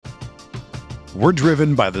We're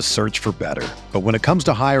driven by the search for better. But when it comes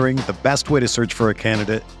to hiring, the best way to search for a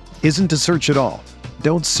candidate isn't to search at all.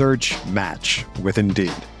 Don't search, match with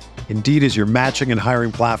Indeed. Indeed is your matching and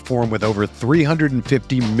hiring platform with over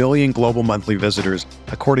 350 million global monthly visitors,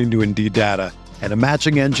 according to Indeed data, and a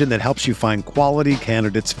matching engine that helps you find quality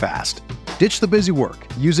candidates fast. Ditch the busy work.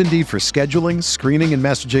 Use Indeed for scheduling, screening, and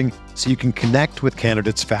messaging so you can connect with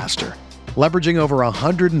candidates faster. Leveraging over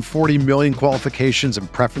 140 million qualifications and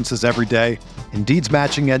preferences every day, Indeed's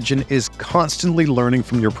matching engine is constantly learning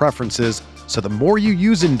from your preferences, so the more you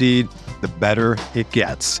use Indeed, the better it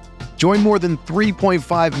gets. Join more than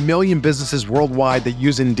 3.5 million businesses worldwide that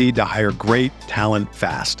use Indeed to hire great talent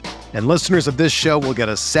fast. And listeners of this show will get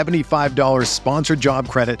a $75 sponsored job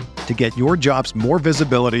credit to get your jobs more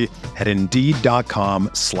visibility at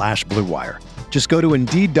Indeed.com/Blue Wire. Just go to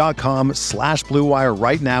Indeed.com/Blue Wire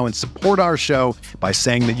right now and support our show by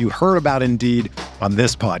saying that you heard about Indeed on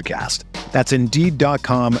this podcast. That's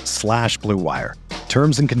Indeed.com/Blue Wire.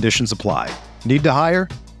 Terms and conditions apply. Need to hire?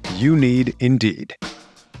 You need Indeed.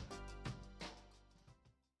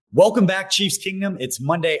 Welcome back, Chiefs Kingdom. It's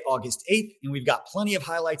Monday, August 8th, and we've got plenty of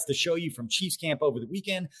highlights to show you from Chiefs camp over the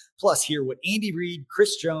weekend, plus hear what Andy Reid,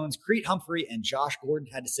 Chris Jones, Creed Humphrey, and Josh Gordon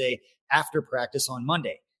had to say after practice on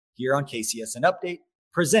Monday, here on KCSN Update,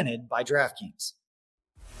 presented by DraftKings.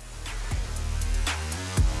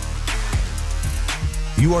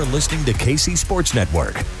 You are listening to KC Sports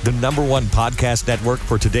Network, the #1 podcast network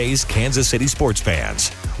for today's Kansas City sports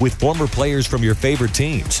fans. With former players from your favorite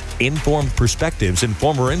teams, informed perspectives, and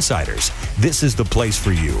former insiders, this is the place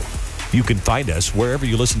for you. You can find us wherever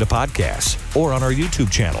you listen to podcasts or on our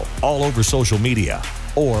YouTube channel, all over social media,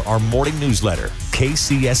 or our morning newsletter,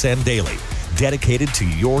 KCSN Daily, dedicated to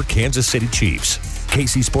your Kansas City Chiefs.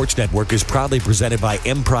 KC Sports Network is proudly presented by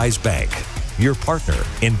Emprise Bank, your partner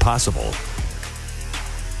in possible.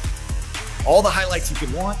 All the highlights you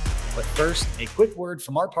could want, but first, a quick word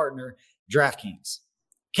from our partner, DraftKings.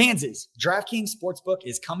 Kansas, DraftKings Sportsbook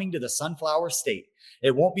is coming to the Sunflower State.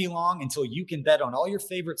 It won't be long until you can bet on all your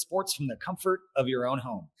favorite sports from the comfort of your own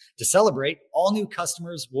home. To celebrate, all new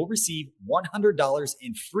customers will receive $100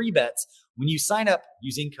 in free bets when you sign up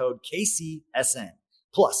using code KCSN.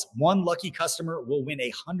 Plus, one lucky customer will win a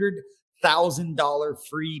 $100,000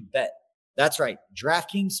 free bet. That's right.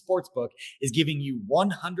 DraftKings Sportsbook is giving you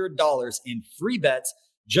 $100 in free bets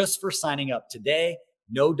just for signing up today.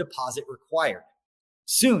 No deposit required.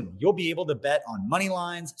 Soon, you'll be able to bet on money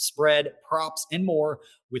lines, spread, props, and more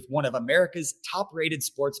with one of America's top-rated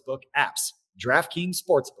sportsbook apps, DraftKings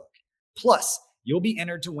Sportsbook. Plus, you'll be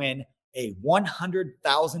entered to win a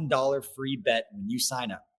 $100,000 free bet when you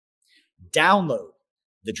sign up. Download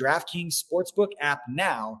the DraftKings Sportsbook app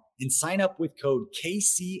now and sign up with code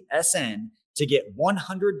KCSN to get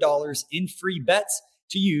 $100 in free bets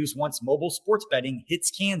to use once mobile sports betting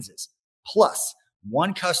hits Kansas. Plus,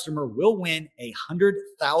 one customer will win a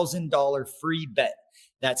 $100,000 free bet.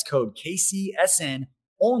 That's code KCSN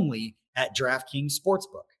only at DraftKings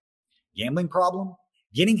Sportsbook. Gambling problem?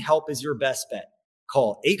 Getting help is your best bet.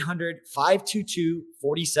 Call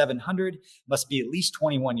 800-522-4700. Must be at least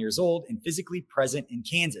 21 years old and physically present in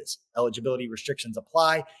Kansas. Eligibility restrictions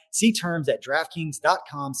apply. See terms at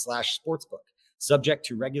DraftKings.com/sportsbook. Subject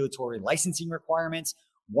to regulatory licensing requirements.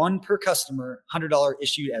 One per customer, $100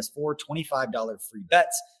 issued as 4 $25 free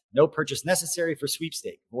bets. No purchase necessary for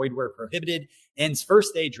sweepstake. Void where prohibited. Ends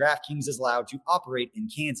first day DraftKings is allowed to operate in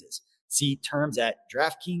Kansas. See terms at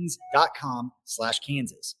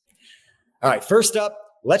DraftKings.com/Kansas. All right, first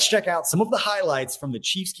up, let's check out some of the highlights from the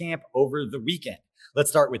Chiefs camp over the weekend. Let's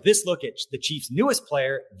start with this look at the Chiefs' newest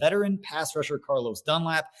player, veteran pass rusher Carlos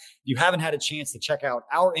Dunlap. If you haven't had a chance to check out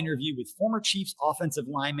our interview with former Chiefs offensive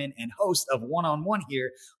lineman and host of One-on-One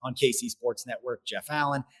here on KC Sports Network, Jeff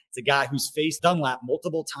Allen. It's a guy who's faced Dunlap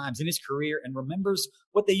multiple times in his career and remembers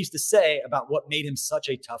what they used to say about what made him such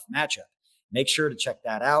a tough matchup. Make sure to check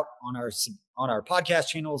that out on our podcast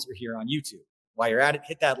channels or here on YouTube. While you're at it,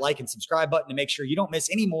 hit that like and subscribe button to make sure you don't miss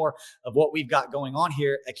any more of what we've got going on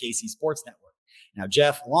here at KC Sports Network. Now,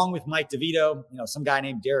 Jeff, along with Mike DeVito, some guy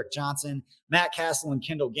named Derek Johnson, Matt Castle, and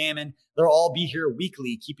Kendall Gammon, they'll all be here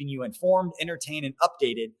weekly, keeping you informed, entertained, and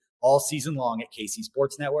updated all season long at KC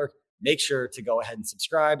Sports Network. Make sure to go ahead and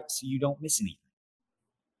subscribe so you don't miss anything.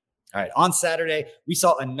 All right, on Saturday, we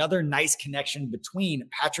saw another nice connection between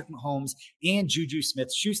Patrick Mahomes and Juju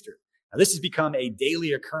Smith-Schuster. Now, this has become a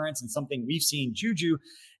daily occurrence and something we've seen Juju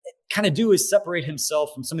kind of do is separate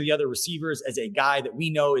himself from some of the other receivers as a guy that we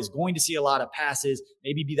know is going to see a lot of passes,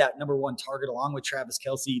 maybe be that number one target along with Travis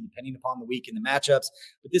Kelce, depending upon the week and the matchups.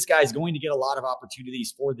 But this guy is going to get a lot of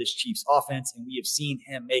opportunities for this Chiefs offense, and we have seen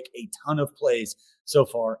him make a ton of plays so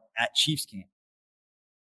far at Chiefs camp.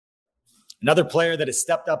 Another player that has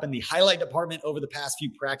stepped up in the highlight department over the past few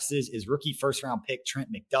practices is rookie first-round pick Trent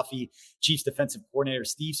McDuffie. Chiefs defensive coordinator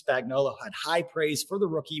Steve Spagnuolo had high praise for the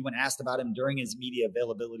rookie when asked about him during his media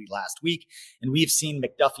availability last week. And we've seen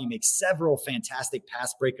McDuffie make several fantastic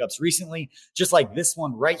pass breakups recently, just like this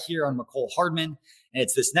one right here on Mecole Hardman. And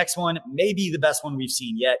it's this next one, maybe the best one we've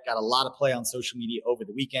seen yet. Got a lot of play on social media over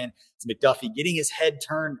the weekend. It's McDuffie getting his head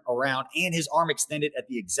turned around and his arm extended at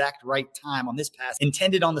the exact right time on this pass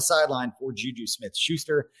intended on the sideline for Juju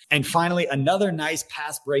Smith-Schuster. And finally, another nice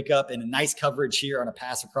pass breakup and a nice coverage here on a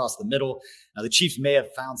pass across the middle. Now, the Chiefs may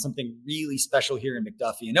have found something really special here in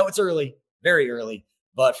McDuffie. I know it's early, very early,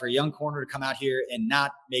 but for a young corner to come out here and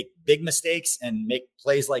not make big mistakes and make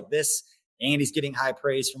plays like this, and he's getting high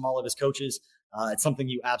praise from all of his coaches, it's something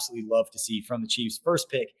you absolutely love to see from the Chiefs' first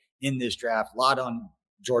pick in this draft. A lot on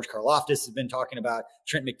George Karlaftis has been talking about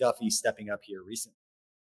Trent McDuffie stepping up here recently.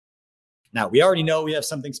 Now, we already know we have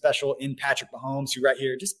something special in Patrick Mahomes, who right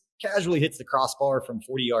here just casually hits the crossbar from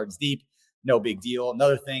 40 yards deep. No big deal.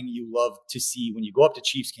 Another thing you love to see when you go up to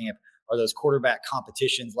Chiefs camp are those quarterback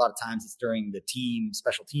competitions. A lot of times it's during the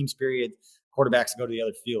special teams period. Quarterbacks go to the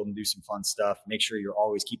other field and do some fun stuff. Make sure you're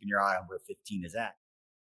always keeping your eye on where 15 is at.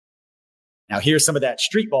 Now, here's some of that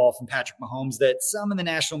street ball from Patrick Mahomes that some in the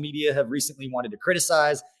national media have recently wanted to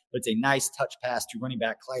criticize, but it's a nice touch pass to running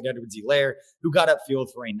back Clyde Edwards-Helaire, who got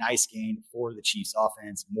upfield for a nice gain for the Chiefs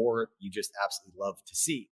offense. More you just absolutely love to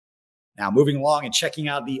see. Now, moving along and checking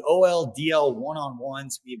out the OLDL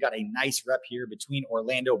one-on-ones, we've got a nice rep here between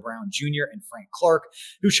Orlando Brown Jr. and Frank Clark,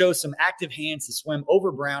 who shows some active hands to swim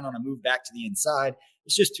over Brown on a move back to the inside.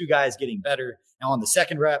 It's just two guys getting better. Now, on the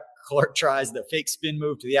second rep, Clark tries the fake spin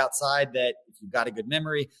move to the outside that, if you've got a good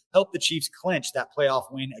memory, helped the Chiefs clinch that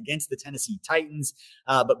playoff win against the Tennessee Titans.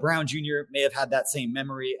 But Brown Jr. may have had that same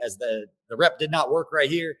memory, as the rep did not work right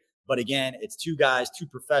here. But again, it's two guys, two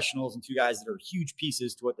professionals, and two guys that are huge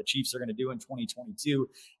pieces to what the Chiefs are going to do in 2022,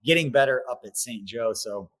 getting better up at St. Joe.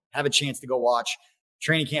 So have a chance to go watch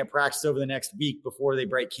training camp practice over the next week before they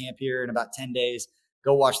break camp here in about 10 days.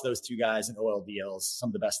 Go watch those two guys in OLDLs, some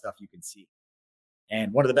of the best stuff you can see.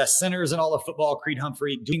 And one of the best centers in all of football, Creed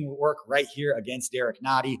Humphrey, doing work right here against Derek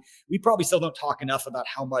Nottie. We probably still don't talk enough about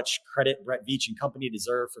how much credit Brett Veach and company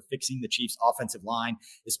deserve for fixing the Chiefs' offensive line,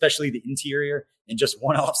 especially the interior, in just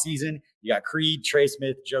one offseason. You got Creed, Trey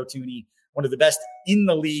Smith, Joe Thuney, one of the best in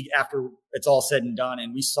the league after it's all said and done.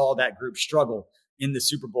 And we saw that group struggle in the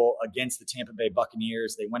Super Bowl against the Tampa Bay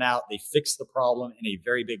Buccaneers. They went out, they fixed the problem in a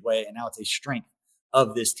very big way, and now it's a strength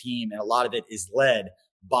of this team. And a lot of it is led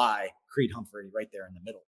by Creed Humphrey right there in the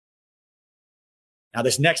middle. Now,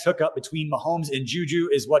 this next hookup between Mahomes and Juju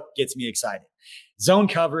is what gets me excited. Zone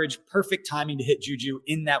coverage, perfect timing to hit Juju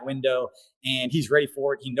in that window, and he's ready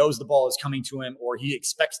for it. He knows the ball is coming to him, or he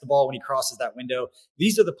expects the ball when he crosses that window.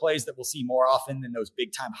 These are the plays that we'll see more often than those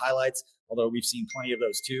big-time highlights, although we've seen plenty of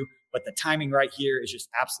those too. But the timing right here is just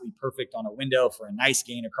absolutely perfect on a window for a nice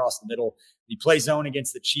gain across the middle. He plays zone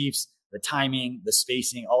against the Chiefs. The timing, the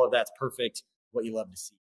spacing, all of that's perfect. What you love to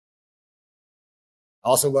see. I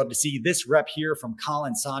also love to see this rep here from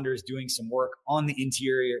Colin Saunders doing some work on the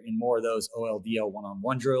interior in more of those OLDL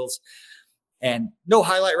one-on-one drills. And no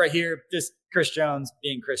highlight right here, just Chris Jones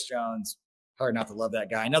being Chris Jones. Hard not to love that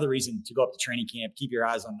guy. Another reason to go up to training camp, keep your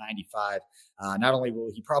eyes on 95. Not only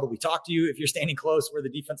will he probably talk to you if you're standing close where the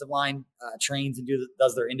defensive line trains and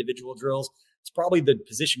does their individual drills, it's probably the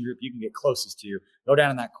position group you can get closest to. Go down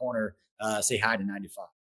in that corner, say hi to 95.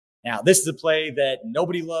 Now, this is a play that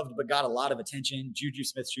nobody loved but got a lot of attention. Juju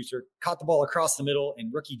Smith-Schuster caught the ball across the middle,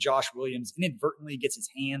 and rookie Josh Williams inadvertently gets his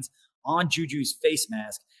hands on Juju's face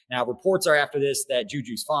mask. Now, reports are after this that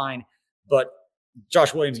Juju's fine, but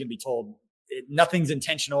Josh Williams is going to be told nothing's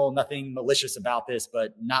intentional, nothing malicious about this,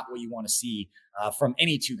 but not what you want to see from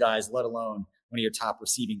any two guys, let alone one of your top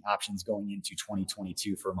receiving options going into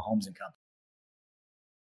 2022 for Mahomes and company.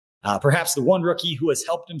 Perhaps the one rookie who has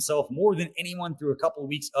helped himself more than anyone through a couple of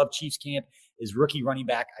weeks of Chiefs camp is rookie running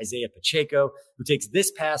back Isaiah Pacheco, who takes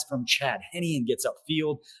this pass from Chad Henne and gets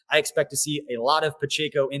upfield. I expect to see a lot of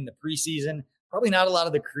Pacheco in the preseason. Probably not a lot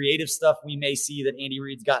of the creative stuff we may see that Andy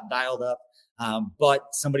Reid's got dialed up, but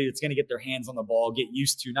somebody that's going to get their hands on the ball, get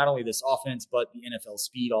used to not only this offense, but the NFL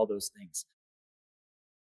speed, all those things.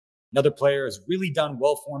 Another player has really done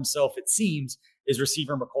well for himself, it seems, is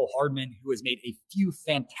receiver Mecole Hardman, who has made a few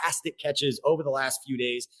fantastic catches over the last few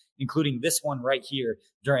days, including this one right here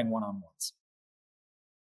during one-on-ones.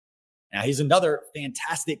 Now, he's another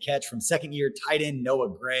fantastic catch from second-year tight end Noah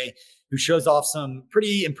Gray, who shows off some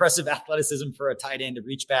pretty impressive athleticism for a tight end to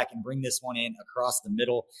reach back and bring this one in across the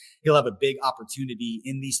middle. He'll have a big opportunity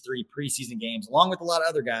in these 3 preseason games, along with a lot of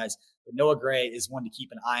other guys. But Noah Gray is one to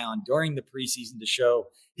keep an eye on during the preseason to show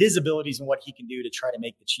his abilities and what he can do to try to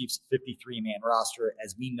make the Chiefs 53-man roster,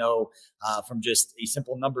 as we know from just a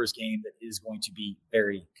simple numbers game that is going to be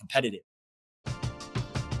very competitive.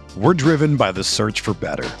 We're driven by the search for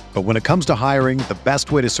better. But when it comes to hiring, the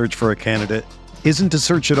best way to search for a candidate isn't to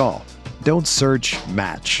search at all. Don't search,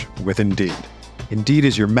 match with Indeed. Indeed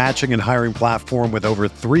is your matching and hiring platform with over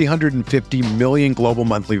 350 million global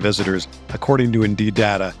monthly visitors, according to Indeed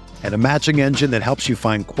data, and a matching engine that helps you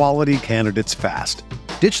find quality candidates fast.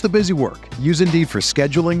 Ditch the busy work. Use Indeed for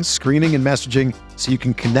scheduling, screening, and messaging so you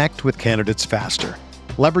can connect with candidates faster.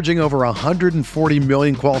 Leveraging over 140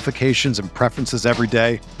 million qualifications and preferences every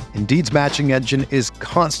day, Indeed's matching engine is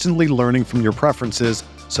constantly learning from your preferences,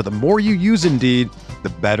 so the more you use Indeed, the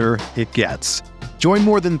better it gets. Join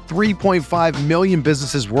more than 3.5 million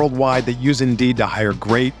businesses worldwide that use Indeed to hire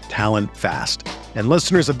great talent fast. And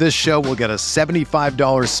listeners of this show will get a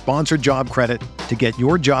 $75 sponsored job credit to get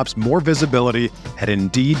your jobs more visibility at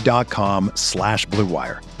Indeed.com/Blue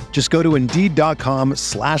Wire. Just go to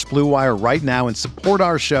Indeed.com/Blue Wire right now and support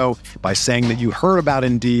our show by saying that you heard about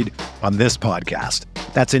Indeed on this podcast.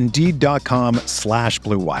 That's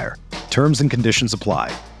Indeed.com/Blue Wire. Terms and conditions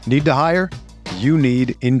apply. Need to hire? You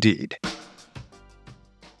need Indeed.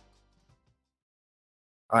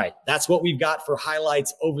 All right, that's what we've got for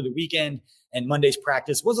highlights over the weekend. And Monday's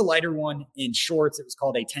practice was a lighter one in shorts. It was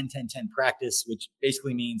called a 10-10-10 practice, which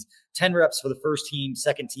basically means 10 reps for the first team,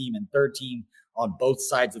 second team, and third team on both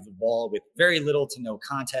sides of the ball with very little to no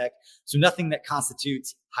contact. So nothing that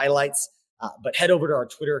constitutes highlights. But head over to our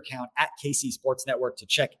Twitter account at KC Sports Network to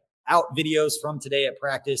check out videos from today at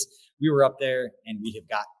practice. We were up there and we have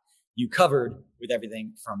got you covered with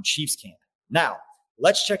everything from Chiefs camp. Now,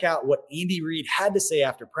 let's check out what Andy Reid had to say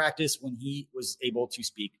after practice when he was able to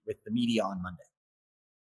speak with the media on Monday.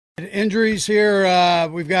 Injuries here.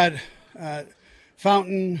 We've got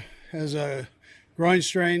Fountain has a groin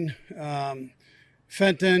strain.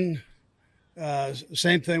 Fenton,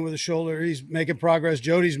 same thing with the shoulder. He's making progress.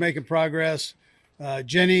 Jody's making progress.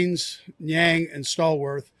 Jennings, Yang, and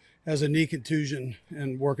Stallworth has a knee contusion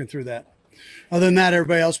and working through that. Other than that,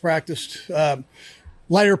 everybody else practiced.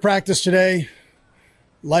 Lighter practice today.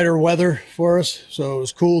 Lighter weather for us, so it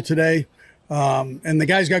was cool today. And the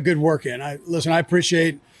guys got good work in. I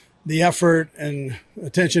appreciate the effort and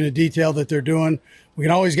attention to detail that they're doing. We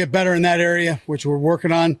can always get better in that area, which we're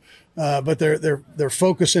working on. But they're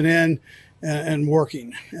focusing in and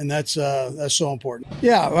working, and that's so important.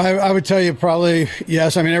 Yeah, I would tell you probably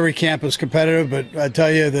yes. I mean, every camp is competitive, but I'd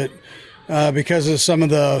tell you that because of some of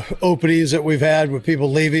the openings that we've had with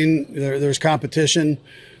people leaving, there's competition.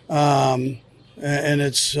 And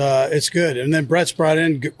it's good. And then Brett's brought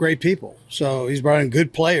in great people. So he's brought in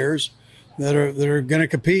good players that are going to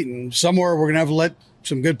compete. And somewhere we're going to have to let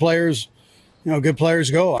some good players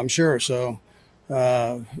go, I'm sure. So,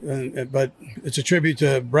 but it's a tribute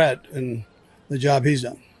to Brett and the job he's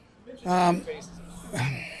done. Well,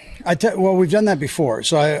 we've done that before.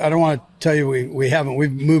 So I don't want to tell you we haven't.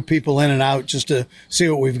 We've moved people in and out just to see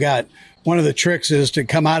what we've got. One of the tricks is to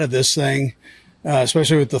come out of this thing,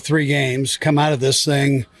 especially with the 3 games, come out of this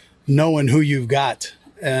thing knowing who you've got.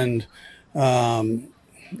 And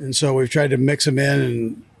so we've tried to mix them in,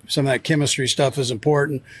 and some of that chemistry stuff is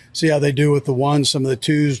important. See how they do with the ones, some of the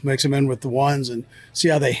 2s, mix them in with the 1s and see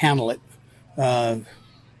how they handle it.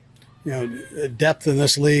 Depth in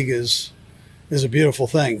this league is a beautiful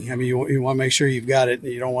thing. I mean, you want to make sure you've got it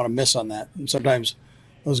and you don't want to miss on that. And sometimes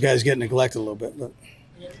those guys get neglected a little bit, but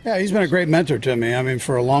yeah, he's been a great mentor to me. I mean,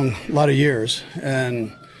 for a lot of years,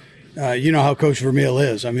 and you know how Coach Vermeil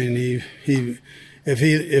is. I mean,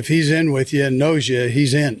 if he's in with you and knows you,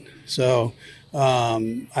 he's in. So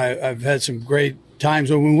I've had some great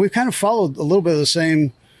times when we've kind of followed a little bit of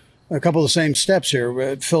a couple of the same steps here.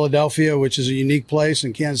 At Philadelphia, which is a unique place,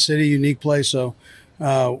 and Kansas City, unique place. So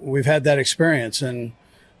we've had that experience, and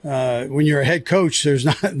when you're a head coach, there's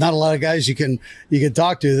not a lot of guys you can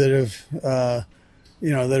talk to that have.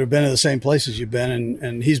 That have been in the same places you've been,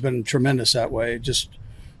 and he's been tremendous that way, just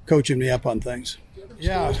coaching me up on things.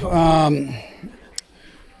 Yeah,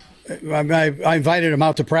 I invited him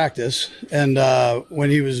out to practice, and when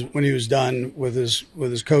he was done with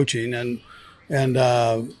his coaching, and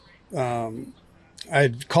I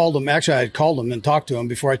had called him. Actually, I had called him and talked to him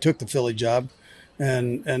before I took the Philly job,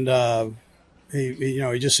 and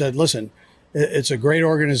he just said, "Listen, it's a great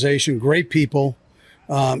organization, great people.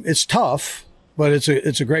 It's tough." but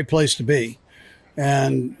it's a great place to be.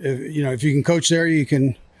 And if you can coach there, you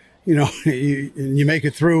can, you make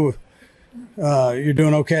it through. You're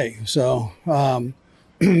doing okay. So,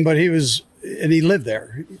 but he lived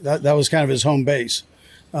there. That was kind of his home base.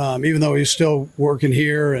 Even though he was still working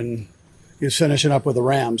here and he was finishing up with the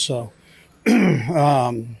Rams. So,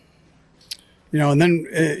 and then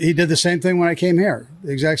he did the same thing when I came here.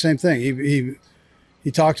 The exact same thing.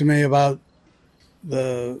 He talked to me about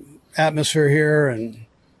the atmosphere here and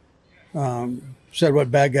said what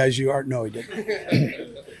bad guys you are. No, he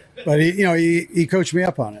didn't. But he coached me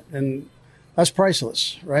up on it, and that's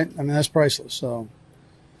priceless, right? I mean, that's priceless. So,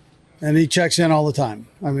 and he checks in all the time.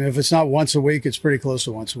 I mean, if it's not once a week, it's pretty close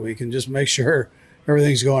to once a week, and just make sure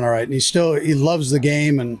everything's going all right. And he loves the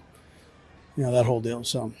game and that whole deal.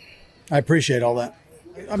 So, I appreciate all that.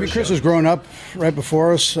 I mean, Chris has grown up right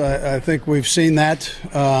before us. I think we've seen that.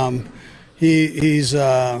 He's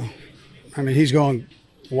going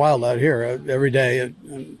wild out here every day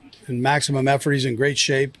in maximum effort. He's in great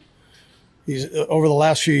shape. He's over the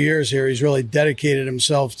last few years here, he's really dedicated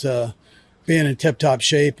himself to being in tip-top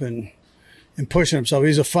shape and pushing himself.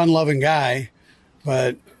 He's a fun-loving guy,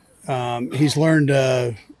 but he's learned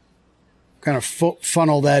to kind of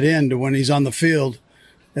funnel that into when he's on the field.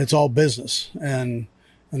 It's all business, and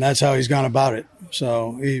that's how he's gone about it.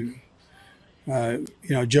 So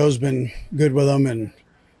Joe's been good with him and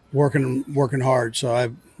working hard.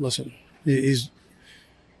 So he's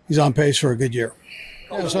on pace for a good year.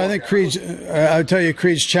 Yeah, so I think I would tell you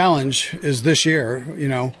Creed's challenge is this year,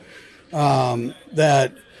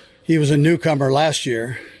 that he was a newcomer last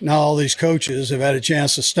year. Now all these coaches have had a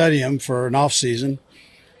chance to study him for an off season,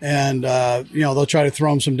 and they'll try to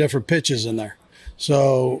throw him some different pitches in there.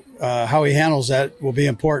 So how he handles that will be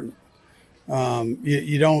important.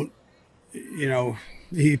 He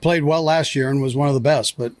played well last year and was one of the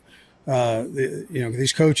best, but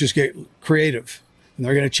these coaches get creative and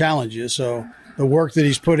they're going to challenge you. So the work that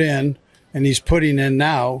he's put in and he's putting in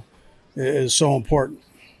now is so important.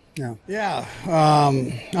 Yeah.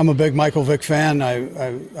 I'm a big Michael Vick fan.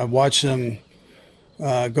 I've watched him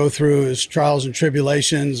go through his trials and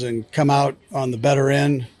tribulations and come out on the better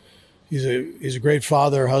end. He's a great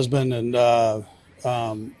father, husband, and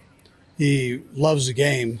he loves the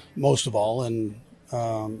game most of all. And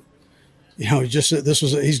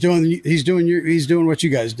he's doing what you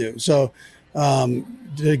guys do. So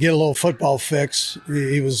to get a little football fix,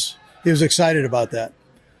 he was excited about that.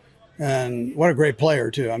 And what a great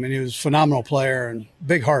player too. I mean, he was a phenomenal player and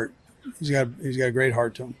big heart. He's got a great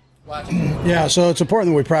heart to him. Yeah, so it's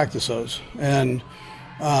important that we practice those. And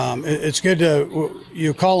it's good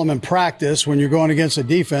you call them in practice when you're going against a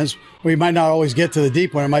defense. We might not always get to the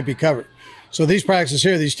deep one. It might be covered. So these practices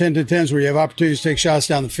here, these 10-10s where you have opportunities to take shots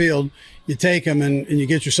down the field, you take them and you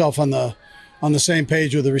get yourself on the same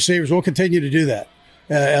page with the receivers. We'll continue to do that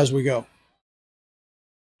as we go.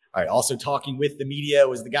 All right. Also talking with the media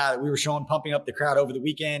was the guy that we were showing pumping up the crowd over the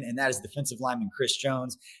weekend, and that is defensive lineman Chris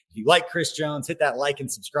Jones. If you like Chris Jones, hit that like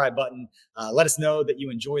and subscribe button. Let us know that you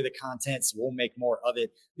enjoy the content, so we'll make more of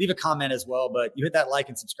it. Leave a comment as well, but you hit that like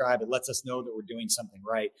and subscribe. It lets us know that we're doing something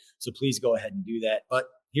right. So please go ahead and do that. But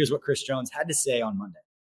here's what Chris Jones had to say on Monday.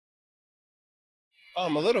 A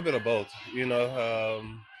little bit of both. You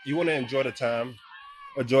want to enjoy the time,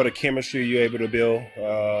 enjoy the chemistry you're able to build,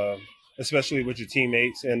 especially with your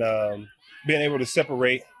teammates, and being able to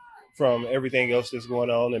separate from everything else that's going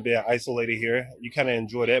on and being isolated here. You kind of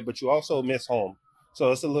enjoy that, but you also miss home.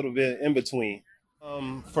 So it's a little bit in between.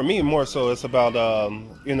 For me, more so, it's about,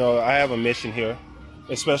 I have a mission here,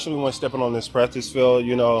 especially when stepping on this practice field.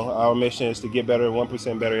 Our mission is to get better,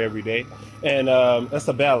 1% better every day. And that's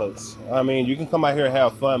a balance. I mean, you can come out here and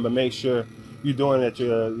have fun, but make sure you're doing it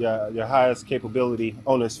at your highest capability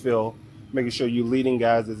on this field, making sure you're leading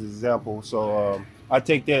guys as an example. So I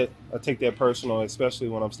take that personal, especially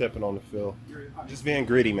when I'm stepping on the field. Just being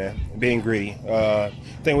gritty, man. Being gritty. I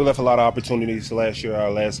think we left a lot of opportunities last year,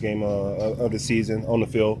 our last game of the season on the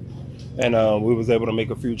field. And we was able to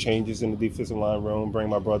make a few changes in the defensive line room, bring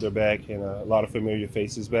my brother back, and a lot of familiar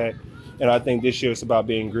faces back. And I think this year it's about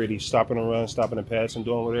being gritty, stopping the run, stopping the pass, and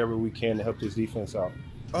doing whatever we can to help this defense out.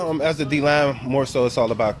 As a D-line, more so it's all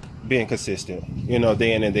about being consistent,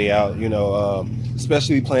 day in and day out,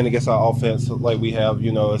 especially playing against our offense like we have.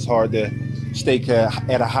 It's hard to stay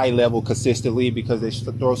at a high level consistently because they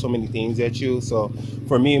throw so many things at you. So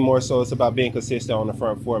for me, more so it's about being consistent on the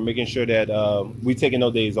front foot, making sure that we taking no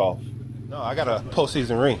days off. No, I got a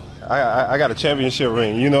postseason ring. I got a championship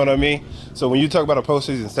ring, you know what I mean? So when you talk about a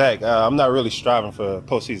postseason sack, I'm not really striving for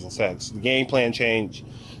postseason sacks. The game plan change.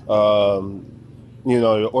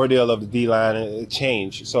 the ordeal of the D-line, it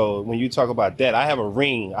changed. So when you talk about that, I have a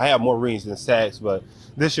ring. I have more rings than sacks, but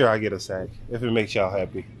this year I get a sack, if it makes y'all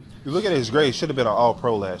happy. You look at his grade, should have been an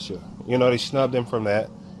all-pro last year. They snubbed him from that.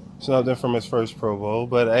 Snubbed him from his first Pro Bowl.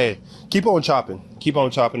 But, hey, keep on chopping. Keep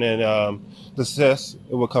on chopping, and the success,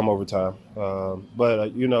 it will come over time.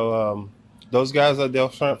 Those guys are there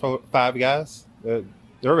front for 5 guys. They're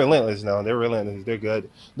relentless now. They're relentless. They're good.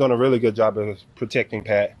 Doing a really good job of protecting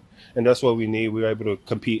Pat. And that's what we need. We're able to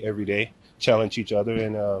compete every day, challenge each other.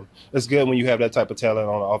 And it's good when you have that type of talent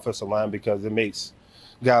on the offensive line because it makes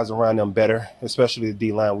guys around them better, especially the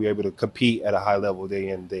D-line. We're able to compete at a high level day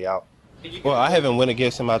in, day out. Well, I haven't went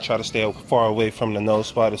against him. I try to stay as far away from the nose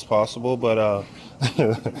spot as possible. But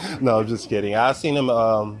no, I'm just kidding. I've seen him.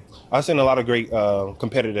 I've seen a lot of great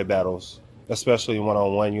competitive battles, especially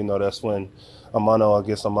one-on-one. That's when a mano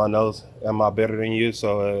against a mano. Am I better than you?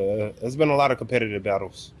 So it's been a lot of competitive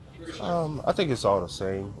battles. I think it's all the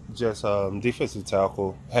same. Just defensive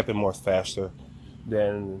tackle happen more faster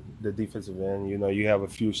than the defensive end. You have a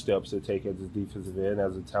few steps to take as a defensive end.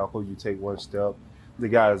 As a tackle, you take one step, the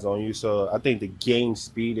guy is on you. So I think the game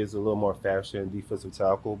speed is a little more faster in defensive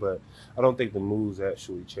tackle, but I don't think the moves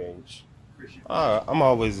actually change. I'm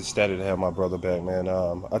always ecstatic to have my brother back, man.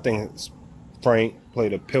 I think Frank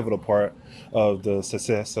played a pivotal part of the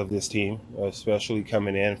success of this team, especially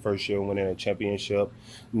coming in first year winning a championship.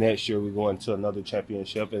 Next year we're going to another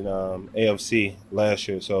championship in AFC last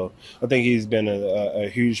year. So I think he's been a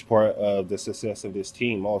huge part of the success of this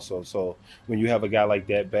team also. So when you have a guy like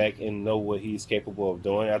that back and know what he's capable of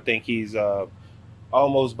doing, I think he's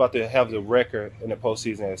almost about to have the record in the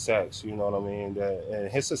postseason at sacks. You know what I mean?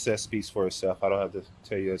 And his success speaks for itself. I don't have to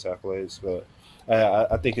tell you his accolades, but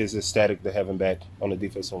I think it's ecstatic to have him back on the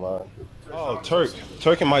defensive line. Oh,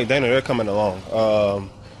 Turk and Mike Dana, they're coming along.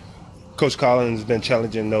 Coach Collins has been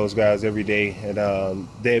challenging those guys every day, and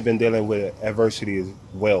they've been dealing with adversity as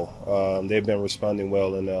well. They've been responding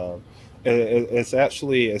well, and it's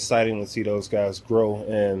actually exciting to see those guys grow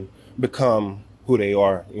and become who they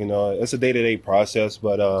are. It's a day-to-day process,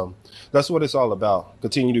 but that's what it's all about.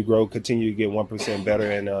 Continue to grow, continue to get 1%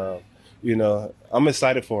 better, and I'm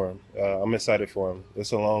excited for him.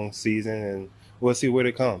 It's a long season, and we'll see where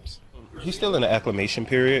it comes. He's still in the acclimation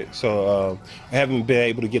period, so I haven't been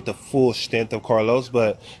able to get the full strength of Carlos,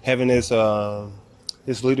 but having his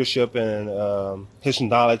leadership and his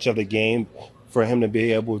knowledge of the game for him to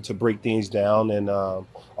be able to break things down and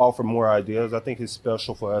offer more ideas, I think is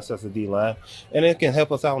special for us as a D-line, and it can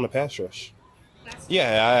help us out on the pass rush.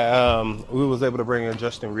 Yeah, we was able to bring in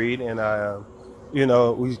Justin Reed, and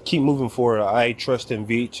we keep moving forward. I trust in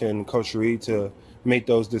Veach and Coach Reed to make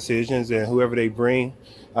those decisions, and whoever they bring,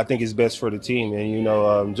 I think is best for the team.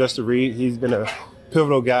 And, Justin Reed, he's been a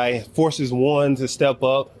pivotal guy, forces one to step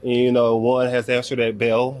up. And, one has answered that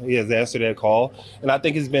bell. He has answered that call. And I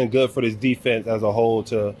think it's been good for this defense as a whole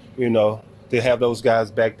to have those guys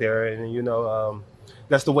back there. And,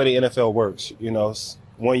 that's the way the NFL works.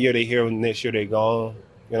 One year they here, next year they gone.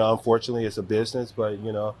 Unfortunately, it's a business, but,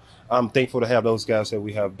 I'm thankful to have those guys that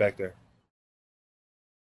we have back there.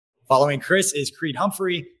 Following Chris is Creed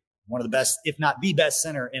Humphrey, one of the best, if not the best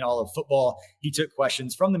center in all of football. He took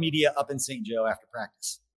questions from the media up in St. Joe after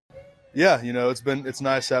practice. Yeah, it's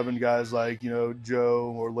nice having guys like,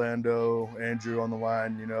 Joe, Orlando, Andrew on the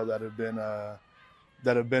line, that have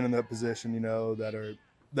been in that position,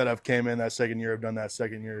 that have came in that second year, have done that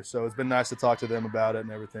second year. So it's been nice to talk to them about it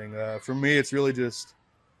and everything. For me, it's really just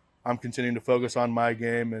I'm continuing to focus on my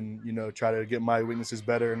game and, try to get my weaknesses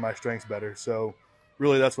better and my strengths better. So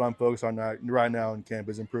really that's what I'm focused on right now in camp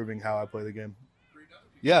is improving how I play the game.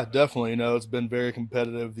 Yeah, definitely. It's been very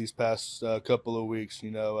competitive these past couple of weeks.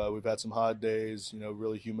 We've had some hot days,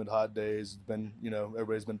 really humid hot days. It's been,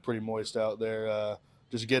 everybody's been pretty moist out there.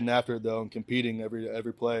 Just getting after it though and competing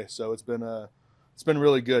every play. So it's been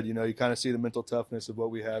really good. You kind of see the mental toughness of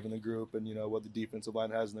what we have in the group and, what the defensive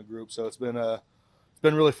line has in the group. So it's been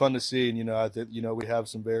really fun to see. And, I think, we have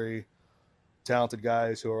some very talented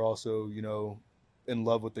guys who are also, in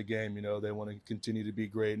love with the game. They want to continue to be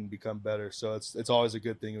great and become better. So it's always a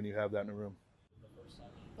good thing when you have that in a room.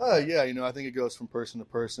 Yeah, I think it goes from person to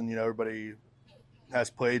person. Everybody has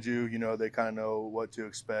played you. They kind of know what to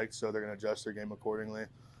expect, so they're going to adjust their game accordingly.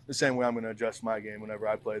 The same way I'm going to adjust my game whenever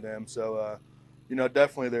I play them. So,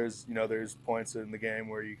 definitely there's points in the game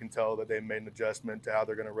where you can tell that they made an adjustment to how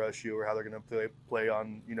they're going to rush you or how they're going to play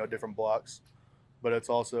on, different blocks. But it's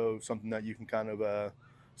also something that you can kind of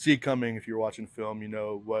see coming if you're watching film,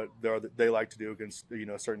 what they like to do against,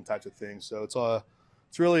 certain types of things. So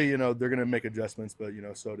it's really, they're going to make adjustments, but,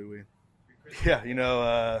 so do we.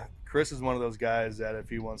 Yeah, Chris is one of those guys that if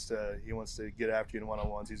he wants to get after you in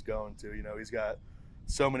one-on-ones, he's going to. You know, he's got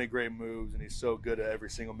so many great moves, and he's so good at every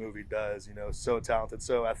single move he does. You know, so talented,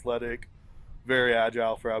 so athletic, very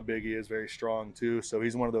agile for how big he is, very strong too. So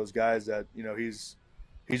he's one of those guys that, you know, he's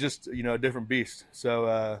just, you know, a different beast.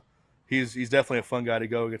 So he's definitely a fun guy to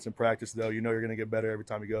go against in practice, though. You know, you're going to get better every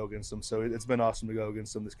time you go against him. So it's been awesome to go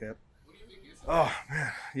against him this camp. Oh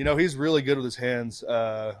man, you know, he's really good with his hands.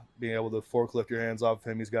 Being able to forklift your hands off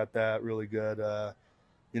him, he's got that really good.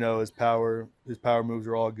 You know, his power moves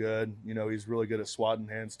are all good. You know, he's really good at swatting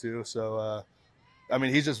hands too. So I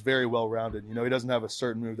mean, he's just very well rounded. You know, he doesn't have a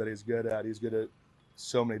certain move that he's good at. He's good at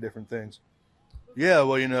so many different things. Yeah,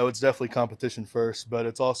 well, you know, it's definitely competition first, but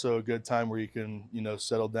it's also a good time where you can, you know,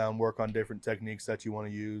 settle down, work on different techniques that you want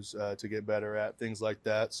to use to get better at, things like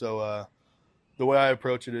that. So the way I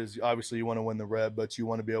approach it is obviously you want to win the rep, but you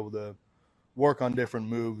want to be able to work on different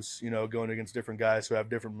moves, you know, going against different guys who have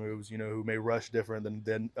different moves, you know, who may rush different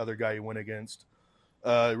than other guy you went against.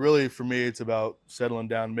 Really, for me, it's about settling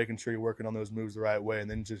down, making sure you're working on those moves the right way, and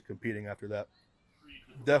then just competing after that.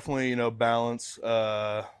 Definitely, you know, balance,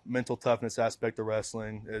 mental toughness aspect of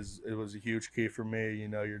wrestling was a huge key for me. You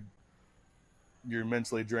know, you're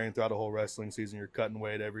mentally drained throughout the whole wrestling season. You're cutting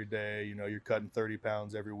weight every day. You know, you're cutting 30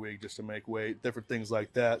 pounds every week just to make weight, different things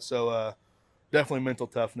like that. So definitely mental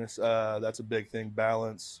toughness. That's a big thing.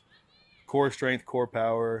 Balance, core strength, core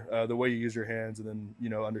power, the way you use your hands, and then, you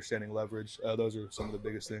know, understanding leverage. Those are some of the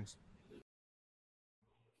biggest things.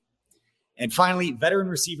 And finally, veteran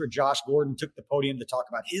receiver Josh Gordon took the podium to talk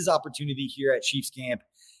about his opportunity here at Chiefs camp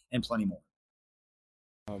and plenty more.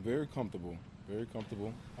 Very comfortable, very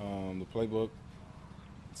comfortable. The playbook,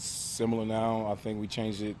 similar now. I think we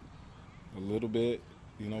changed it a little bit,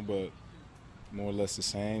 you know, but more or less the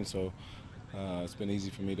same. So it's been easy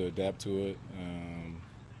for me to adapt to it,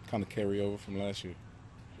 kind of carry over from last year.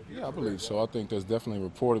 Yeah, I believe so. I think there's definitely a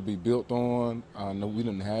rapport to be built on. I know we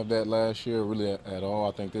didn't have that last year really at all.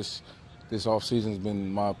 I think this offseason has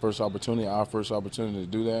been our first opportunity to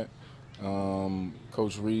do that.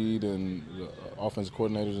 Coach Reed and the offensive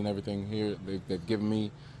coordinators and everything here, they've given me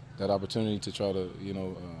that opportunity to try to, you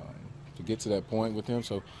know, to get to that point with him.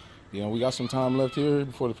 So, you know, we got some time left here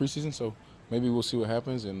before the preseason, so maybe we'll see what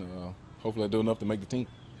happens, and hopefully I do enough to make the team.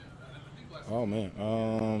 Oh,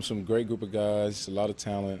 man, some great group of guys, a lot of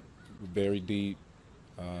talent, very deep,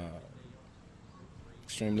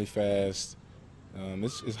 extremely fast.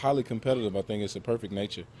 It's highly competitive. I think it's a perfect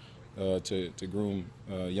nature to groom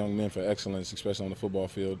young men for excellence, especially on the football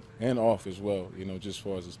field and off as well. You know, just as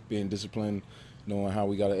far as being disciplined, knowing how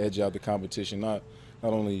we got to edge out the competition, not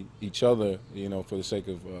only each other, you know, for the sake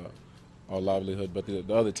of our livelihood, but the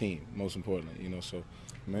other team, most importantly. You know, so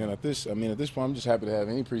man, at this point, I'm just happy to have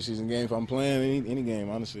any preseason game. If I'm playing any game,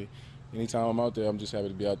 honestly. Anytime I'm out there, I'm just happy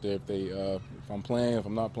to be out there. If I'm playing, if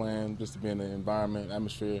I'm not playing, just to be in the environment,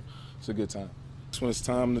 atmosphere, it's a good time. When it's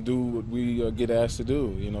time to do what we get asked to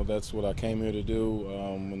do, you know, that's what I came here to do.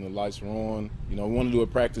 When the lights are on, you know, we want to do a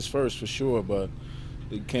practice first for sure, but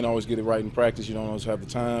you can't always get it right in practice. You don't always have the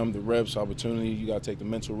time, the reps, opportunity. You got to take the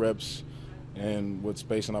mental reps and what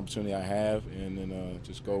space and opportunity I have, and then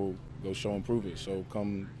just go show and prove it. So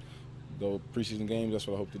come the preseason games, that's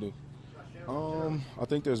what I hope to do. I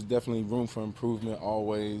think there's definitely room for improvement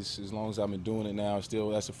always. As long as I've been doing it now, still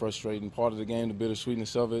that's a frustrating part of the game, the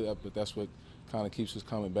bittersweetness of it, but that's what kind of keeps us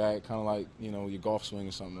coming back, kind of like, you know, your golf swing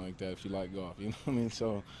or something like that, if you like golf, you know what I mean?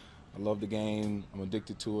 So I love the game. I'm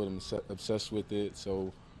addicted to it. I'm obsessed with it.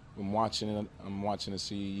 So I'm watching it. I'm watching to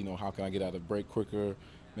see, you know, how can I get out of break quicker,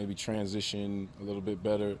 maybe transition a little bit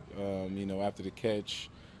better, you know, after the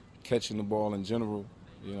catching the ball in general,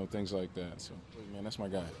 you know, things like that. So, man, that's my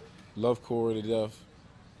guy. Love Corey to death.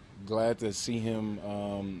 Glad to see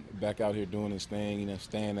him back out here doing his thing, you know,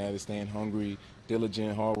 staying at it, staying hungry,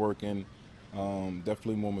 diligent, hardworking.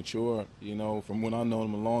 Definitely more mature, you know, from when I know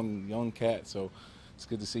him, a young cat. So it's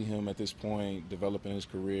good to see him at this point developing his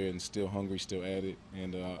career and still hungry, still at it.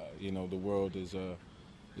 And, you know, the world is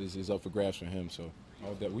up for grabs for him. So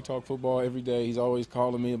we talk football every day. He's always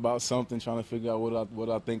calling me about something, trying to figure out what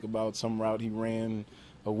I think about some route he ran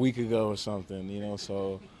a week ago or something, you know.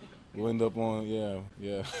 So we'll end up on, yeah.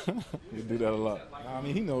 We do that a lot. I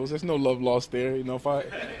mean, he knows there's no love lost there. You know,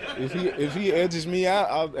 if he edges me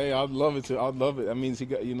out, I'd love it. I'd love it. That means he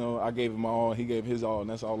got, you know, I gave him all, he gave his all, and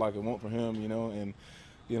that's all I could want for him. You know, and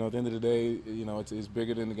you know, at the end of the day, you know, it's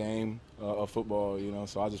bigger than the game of football. You know,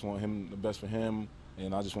 so I just want him the best for him,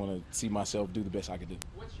 and I just want to see myself do the best I can do.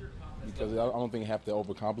 Because I don't think you have to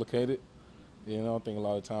overcomplicate it. You know, I think a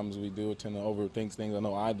lot of times we tend to overthink things. I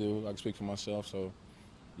know I do. I can speak for myself, so.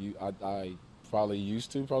 I probably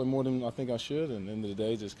used to, probably more than I think I should. And at the end of the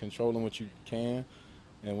day, just controlling what you can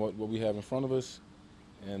and what we have in front of us.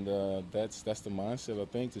 And that's the mindset, I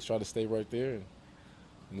think, to try to stay right there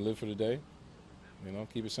and live for the day. You know,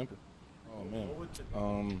 keep it simple. Oh,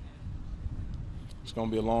 man. It's going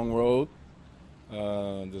to be a long road.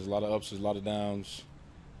 There's a lot of ups, there's a lot of downs.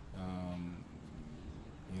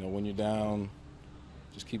 You know, when you're down,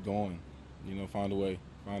 just keep going. You know, find a way,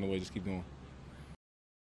 just keep going.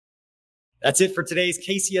 That's it for today's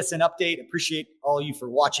KCSN update. Appreciate all of you for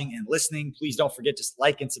watching and listening. Please don't forget to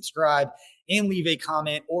like and subscribe and leave a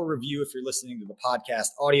comment or review if you're listening to the podcast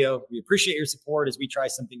audio. We appreciate your support as we try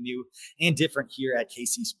something new and different here at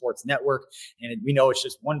KC Sports Network. And we know it's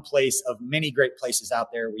just one place of many great places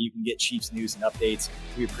out there where you can get Chiefs news and updates.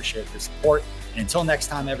 We appreciate your support. And until next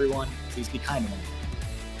time, everyone, please be kind to one another.